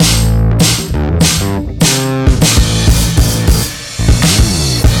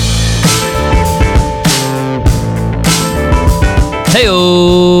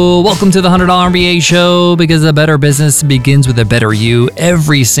Heyo! Welcome to the $100 MBA show, because a better business begins with a better you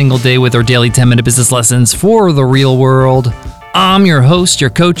every single day with our daily 10-minute business lessons for the real world. I'm your host, your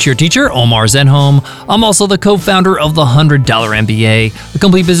coach, your teacher, Omar Zenhom. I'm also the co-founder of the $100 MBA, a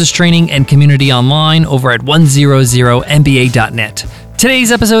complete business training and community online over at 100mba.net.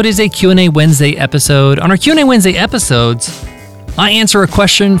 Today's episode is a Q&A Wednesday episode. On our Q&A Wednesday episodes, I answer a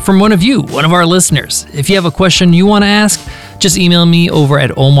question from one of you, one of our listeners. If you have a question you want to ask, just email me over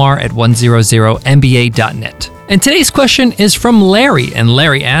at omar@100mba.net. And today's question is from Larry, and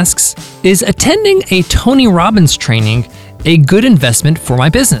Larry asks, is attending a Tony Robbins training a good investment for my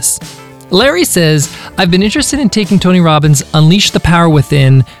business? Larry says, I've been interested in taking Tony Robbins' Unleash the Power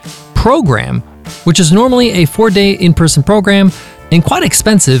Within program, which is normally a 4-day in-person program and quite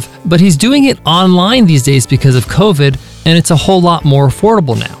expensive, but he's doing it online these days because of COVID, and it's a whole lot more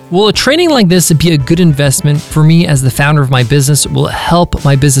affordable now. Will a training like this be a good investment for me as the founder of my business? Will it help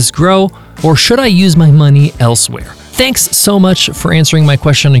my business grow, or should I use my money elsewhere? Thanks so much for answering my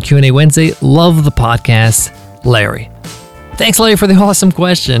question on Q&A Wednesday. Love the podcast, Larry. Thanks, Larry, for the awesome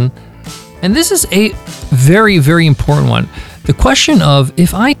question. And this is a very, very important one. The question of,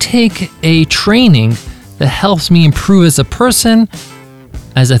 if I take a training that helps me improve as a person,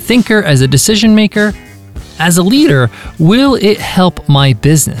 as a thinker, as a decision maker, as a leader, will it help my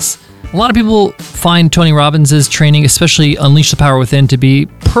business? A lot of people find Tony Robbins' training, especially Unleash the Power Within, to be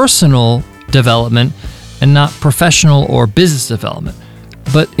personal development and not professional or business development.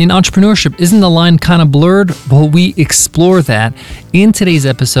 But in entrepreneurship, isn't the line kind of blurred? Well, we explore that in today's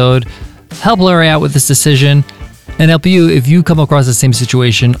episode, help Larry out with this decision, and help you if you come across the same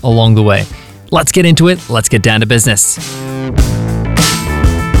situation along the way. Let's get into it. Let's get down to business.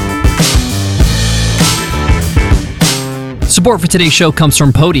 Support for today's show comes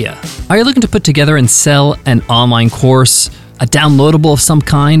from Podia. Are you looking to put together and sell an online course, a downloadable of some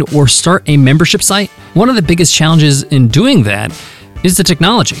kind, or start a membership site? One of the biggest challenges in doing that is the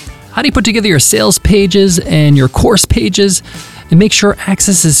technology. How do you put together your sales pages and your course pages and make sure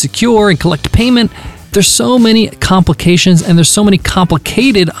access is secure and collect payment? There's so many complications and there's so many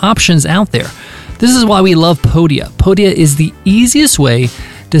complicated options out there. This is why we love Podia. Podia is the easiest way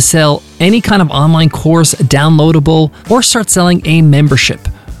to sell any kind of online course, downloadable, or start selling a membership.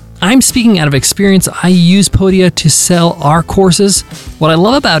 I'm speaking out of experience. I use Podia to sell our courses. What I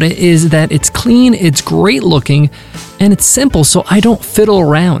love about it is that it's clean, it's great looking, and it's simple, so I don't fiddle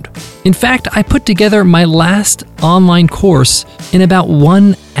around. In fact, I put together my last online course in about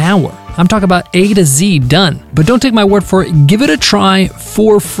 1 hour. I'm talking about A to Z done. But don't take my word for it. Give it a try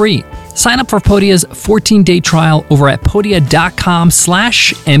for free. Sign up for Podia's 14-day trial over at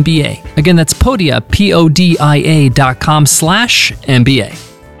podia.com/MBA. Again, that's Podia, PODIA.com/MBA.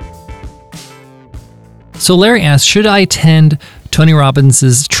 So Larry asks, should I attend Tony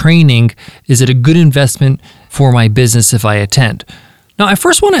Robbins' training? Is it a good investment for my business if I attend? Now, I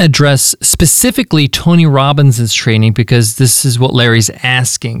first want to address specifically Tony Robbins' training, because this is what Larry's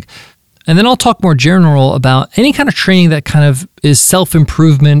asking. And then I'll talk more general about any kind of training that kind of is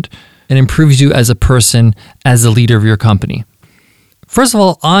self-improvement and improves you as a person, as the leader of your company. First of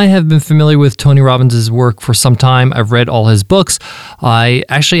all, I have been familiar with Tony Robbins' work for some time. I've read all his books. I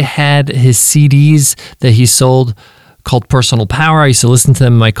actually had his CDs that he sold called Personal Power. I used to listen to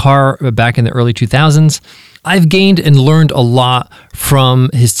them in my car back in the early 2000s. I've gained and learned a lot from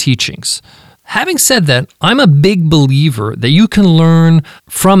his teachings. Having said that, I'm a big believer that you can learn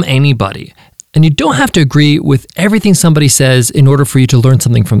from anybody, and you don't have to agree with everything somebody says in order for you to learn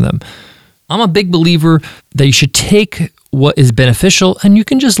something from them. I'm a big believer that you should take what is beneficial, and you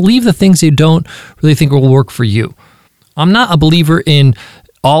can just leave the things you don't really think will work for you. I'm not a believer in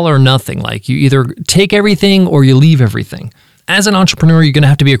all or nothing, like you either take everything or you leave everything. As an entrepreneur, you're going to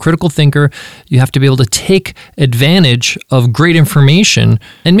have to be a critical thinker. You have to be able to take advantage of great information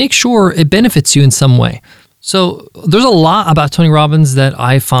and make sure it benefits you in some way. So there's a lot about Tony Robbins that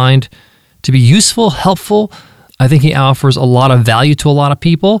I find to be useful, helpful. I think he offers a lot of value to a lot of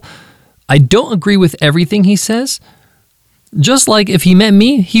people. I don't agree with everything he says. Just like if he met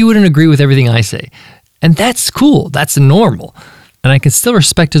me, he wouldn't agree with everything I say. And that's cool. That's normal. And I can still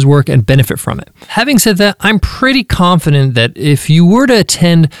respect his work and benefit from it. Having said that, I'm pretty confident that if you were to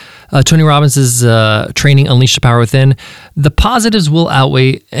attend Tony Robbins' training, Unleash the Power Within, the positives will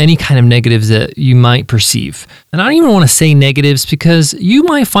outweigh any kind of negatives that you might perceive. And I don't even want to say negatives, because you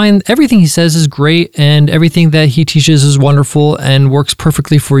might find everything he says is great and everything that he teaches is wonderful and works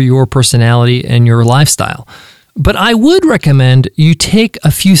perfectly for your personality and your lifestyle. But I would recommend you take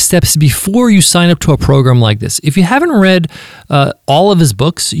a few steps before you sign up to a program like this. If you haven't read all of his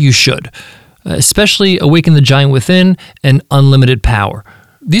books, you should. especially Awaken the Giant Within and Unlimited Power.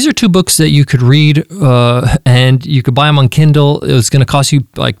 These are two books that you could read, and you could buy them on Kindle. It was going to cost you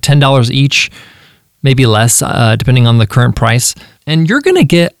like $10 each, maybe less, depending on the current price. And you're going to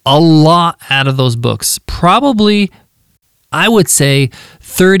get a lot out of those books. Probably, I would say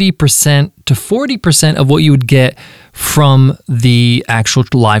 30% to 40% of what you would get from the actual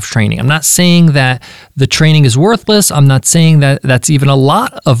live training. I'm not saying that the training is worthless. I'm not saying that that's even a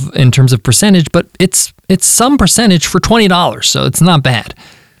lot of in terms of percentage, but it's some percentage for $20, so it's not bad.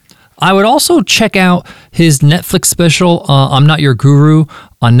 I would also check out his Netflix special, I'm Not Your Guru,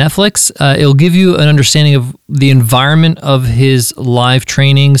 on Netflix. It'll give you an understanding of the environment of his live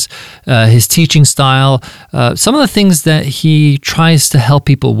trainings, his teaching style, some of the things that he tries to help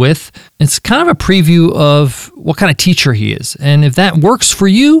people with. It's kind of a preview of what kind of teacher he is. And if that works for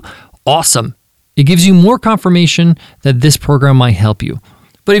you, awesome. It gives you more confirmation that this program might help you.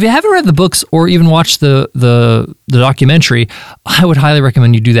 But if you haven't read the books or even watched the documentary, I would highly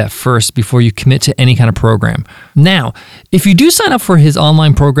recommend you do that first before you commit to any kind of program. Now, if you do sign up for his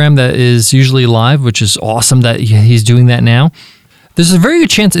online program that is usually live, which is awesome that he's doing that now, there's a very good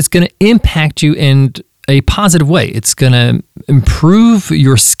chance it's going to impact you in a positive way. It's going to improve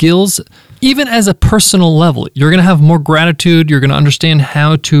your skills, even as a personal level. You're going to have more gratitude. You're going to understand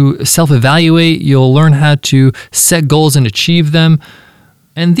how to self-evaluate. You'll learn how to set goals and achieve them.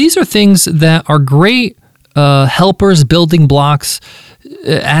 And these are things that are great helpers, building blocks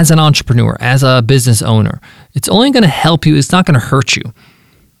as an entrepreneur, as a business owner. It's only going to help you. It's not going to hurt you.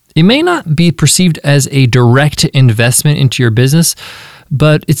 It may not be perceived as a direct investment into your business,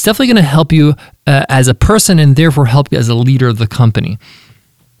 but it's definitely going to help you as a person and therefore help you as a leader of the company.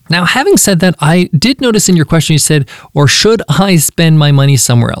 Now, having said that, I did notice in your question you said, or should I spend my money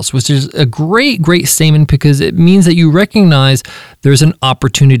somewhere else? Which is a great statement because it means that you recognize there's an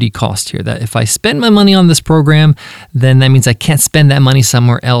opportunity cost here. That if I spend my money on this program, then that means I can't spend that money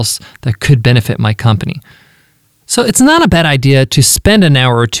somewhere else that could benefit my company. So it's not a bad idea to spend an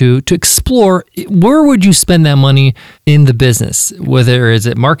hour or two to explore where would you spend that money in the business? Whether is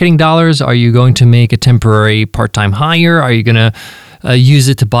it marketing dollars? Are you going to make a temporary part-time hire? Are you going to use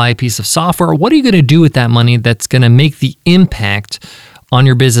it to buy a piece of software? What are you going to do with that money that's going to make the impact on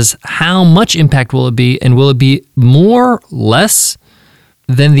your business? How much impact will it be? And will it be more, less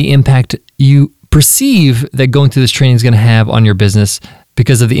than the impact you perceive that going through this training is going to have on your business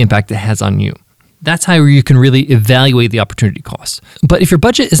because of the impact it has on you? That's how you can really evaluate the opportunity cost. But if your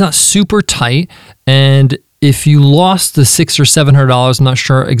budget is not super tight, and if you lost the $600 or $700, I'm not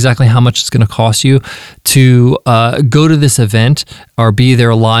sure exactly how much it's going to cost you to go to this event or be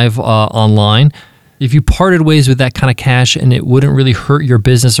there live online. If you parted ways with that kind of cash and it wouldn't really hurt your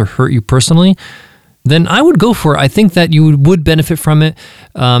business or hurt you personally, then I would go for it. I think that you would benefit from it.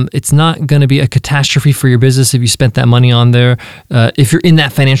 It's not going to be a catastrophe for your business if you spent that money on there, if you're in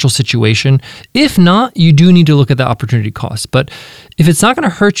that financial situation. If not, you do need to look at the opportunity cost. But if it's not going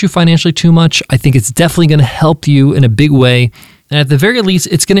to hurt you financially too much, I think it's definitely going to help you in a big way. And at the very least,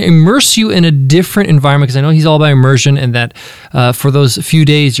 it's going to immerse you in a different environment, because I know he's all about immersion, and that for those few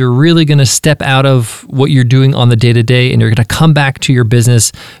days, you're really going to step out of what you're doing on the day-to-day, and you're going to come back to your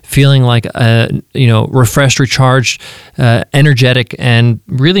business feeling like, refreshed, recharged, energetic, and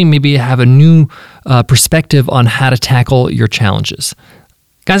really maybe have a new perspective on how to tackle your challenges.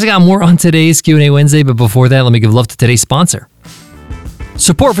 Guys, I got more on today's Q&A Wednesday, but before that, let me give love to today's sponsor.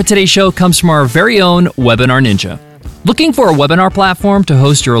 Support for today's show comes from our very own Webinar Ninja. Looking for a webinar platform to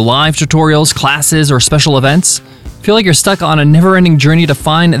host your live tutorials, classes, or special events? Feel like you're stuck on a never-ending journey to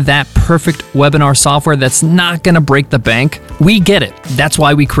find that perfect webinar software that's not going to break the bank? We get it. That's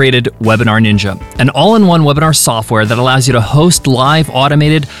why we created Webinar Ninja, an all-in-one webinar software that allows you to host live,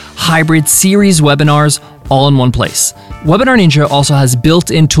 automated, hybrid series webinars all in one place. Webinar Ninja also has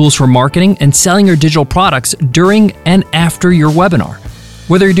built-in tools for marketing and selling your digital products during and after your webinar.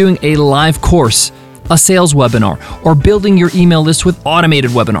 Whether you're doing a live course, a sales webinar, or building your email list with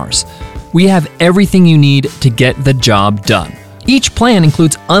automated webinars, we have everything you need to get the job done. Each plan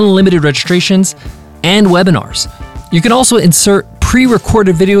includes unlimited registrations and webinars. You can also insert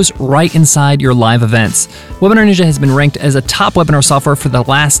pre-recorded videos right inside your live events. Webinar Ninja has been ranked as a top webinar software for the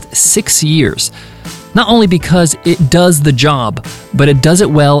last 6 years. Not only because it does the job, but it does it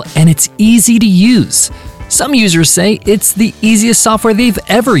well and it's easy to use. Some users say it's the easiest software they've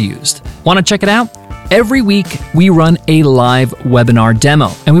ever used. Want to check it out? Every week, we run a live webinar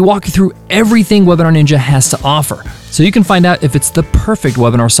demo, and we walk you through everything Webinar Ninja has to offer, so you can find out if it's the perfect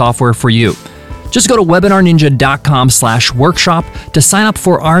webinar software for you. Just go to webinarninja.com/workshop to sign up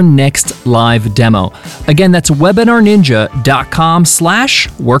for our next live demo. Again, that's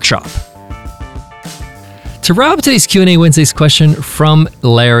webinarninja.com/workshop. To wrap up today's Q&A Wednesday's question from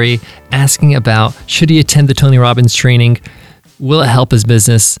Larry asking about should he attend the Tony Robbins training? Will it help his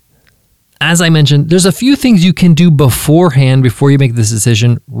business? As I mentioned, there's a few things you can do beforehand before you make this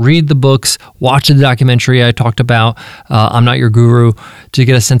decision. Read the books, watch the documentary I talked about, I'm Not Your Guru, to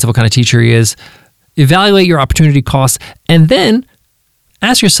get a sense of what kind of teacher he is. Evaluate your opportunity costs, and then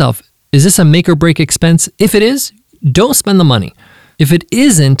ask yourself, is this a make or break expense? If it is, don't spend the money. If it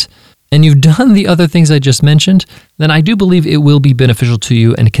isn't, and you've done the other things I just mentioned, then I do believe it will be beneficial to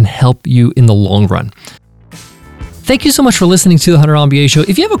you and can help you in the long run. Thank you so much for listening to the $100 MBA Show.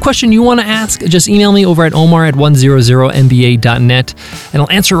 If you have a question you want to ask, just email me over at omar@100mba.net, and I'll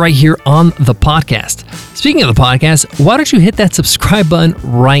answer right here on the podcast. Speaking of the podcast, why don't you hit that subscribe button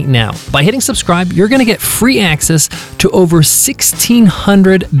right now? By hitting subscribe, you're going to get free access to over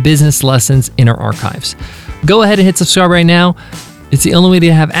 1,600 business lessons in our archives. Go ahead and hit subscribe right now. It's the only way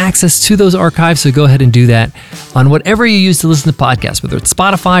to have access to those archives, so go ahead and do that on whatever you use to listen to podcasts, whether it's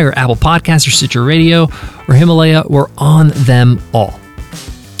Spotify or Apple Podcasts or Stitcher Radio or Himalaya. We're on them all.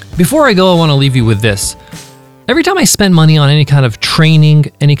 Before I go, I want to leave you with this. Every time I spend money on any kind of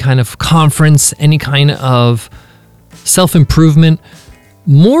training, any kind of conference, any kind of self-improvement,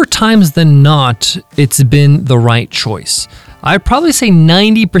 more times than not, it's been the right choice. I'd probably say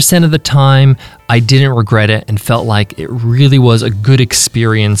 90% of the time, I didn't regret it and felt like it really was a good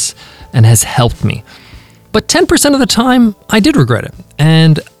experience and has helped me. But 10% of the time, I did regret it.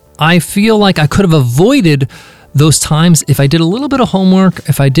 And I feel like I could have avoided those times if I did a little bit of homework,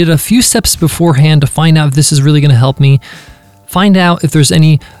 if I did a few steps beforehand to find out if this is really going to help me, find out if there's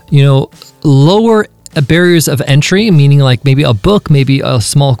any, lower barriers of entry, meaning like maybe a book, maybe a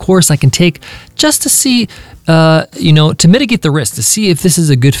small course I can take just to see, to mitigate the risk, to see if this is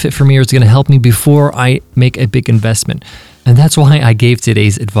a good fit for me or it's going to help me before I make a big investment. And that's why I gave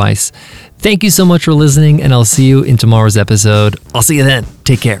today's advice. Thank you so much for listening, and I'll see you in tomorrow's episode. I'll see you then.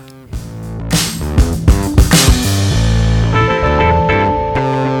 Take care.